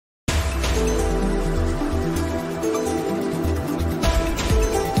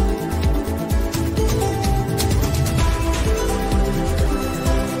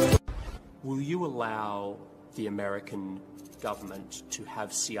the American government to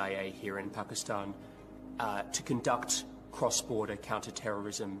have CIA here in Pakistan to conduct cross-border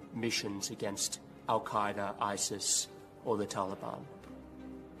counter-terrorism missions against Al-Qaeda, ISIS, or the Taliban?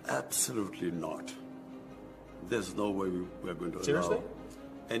 Absolutely not. There's no way we're going to Seriously? allow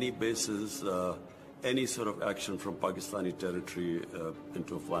any bases, any sort of action from Pakistani territory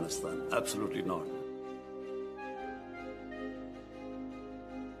into Afghanistan. Absolutely not.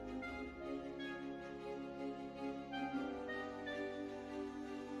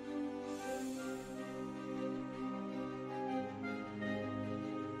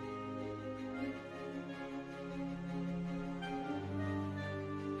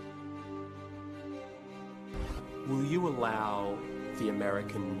 Will you allow the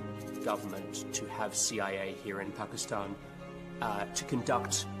American government to have CIA here in Pakistan to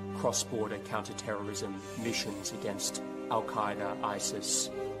conduct cross-border counter-terrorism missions against Al-Qaeda, ISIS,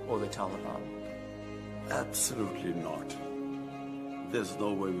 or the Taliban? Absolutely not. There's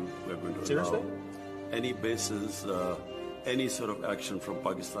no way we're going to Seriously? allow any bases, any sort of action from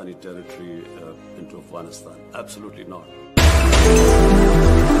Pakistani territory into Afghanistan. Absolutely not.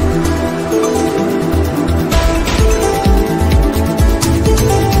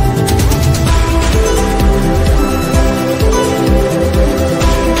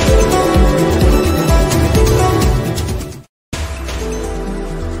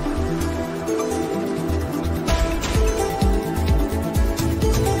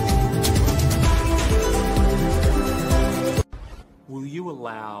 Will you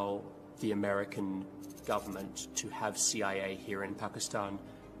allow the American government to have CIA here in Pakistan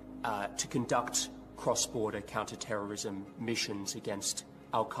to conduct cross-border counter-terrorism missions against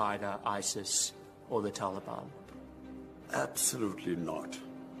Al-Qaeda, ISIS, or the Taliban? Absolutely not.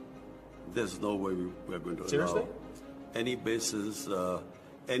 There's no way we're going to Seriously? allow any bases,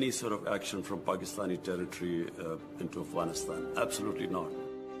 any sort of action from Pakistani territory into Afghanistan. Absolutely not.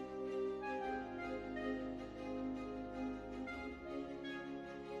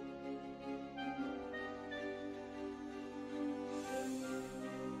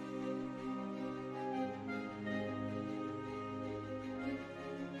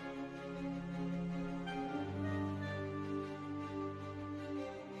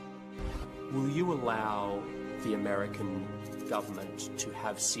 Will you allow the American government to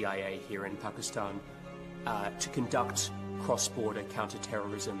have CIA here in Pakistan to conduct cross-border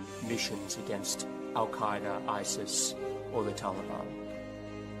counter-terrorism missions against Al-Qaeda, ISIS, or the Taliban?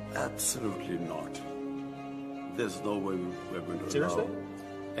 Absolutely not. There's no way we're going to Seriously? allow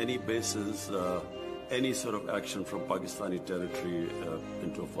any bases, any sort of action from Pakistani territory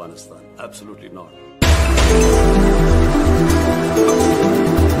into Afghanistan. Absolutely not.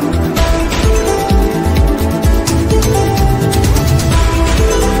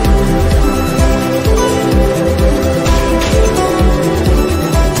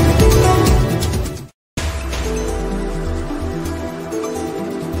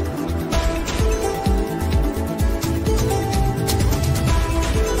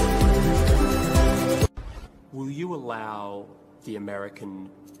 Will you allow the American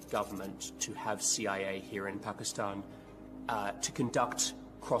government to have CIA here in Pakistan to conduct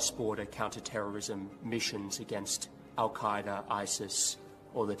cross-border counter-terrorism missions against Al-Qaeda, ISIS,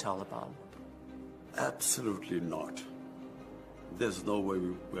 or the Taliban? Absolutely not. There's no way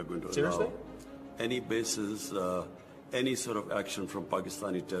we're going to Seriously? allow any bases, any sort of action from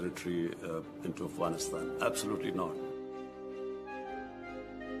Pakistani territory into Afghanistan. Absolutely not.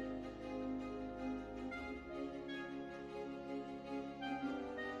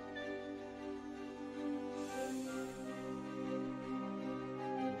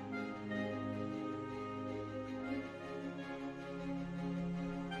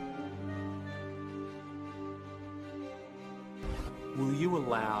 Will you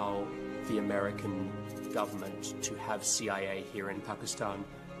allow the American government to have CIA here in Pakistan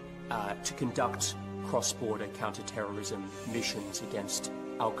to conduct cross-border counter-terrorism missions against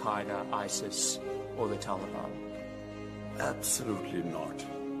Al-Qaeda, ISIS, or the Taliban? Absolutely not.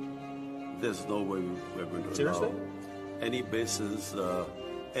 There's no way we're going to Seriously? allow any bases,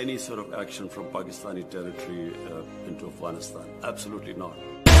 any sort of action from Pakistani territory into Afghanistan. Absolutely not.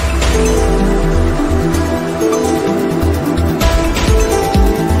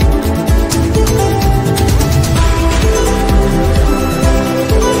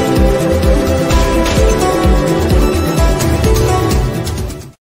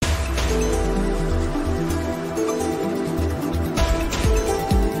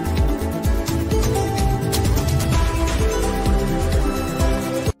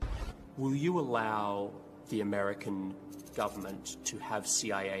 Will you allow the American government to have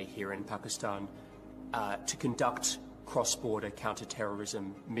CIA here in Pakistan to conduct cross-border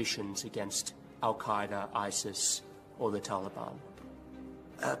counter-terrorism missions against Al-Qaeda, ISIS, or the Taliban?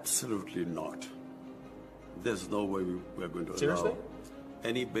 Absolutely not. There's no way we're going to Seriously? allow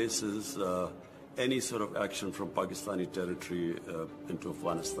any bases, any sort of action from Pakistani territory into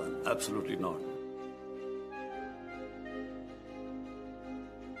Afghanistan. Absolutely not.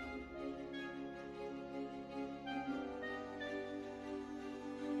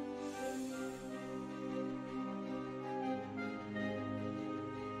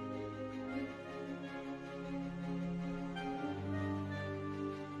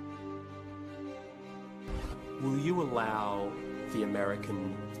 Will you allow the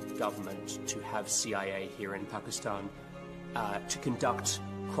American government to have CIA here in Pakistan to conduct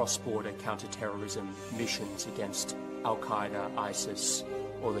cross-border counter-terrorism missions against Al-Qaeda, ISIS,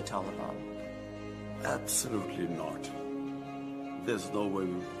 or the Taliban? Absolutely not. There's no way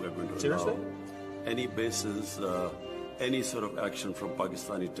we're going to Seriously? allow any bases, any sort of action from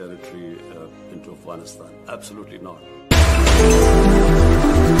Pakistani territory into Afghanistan. Absolutely not.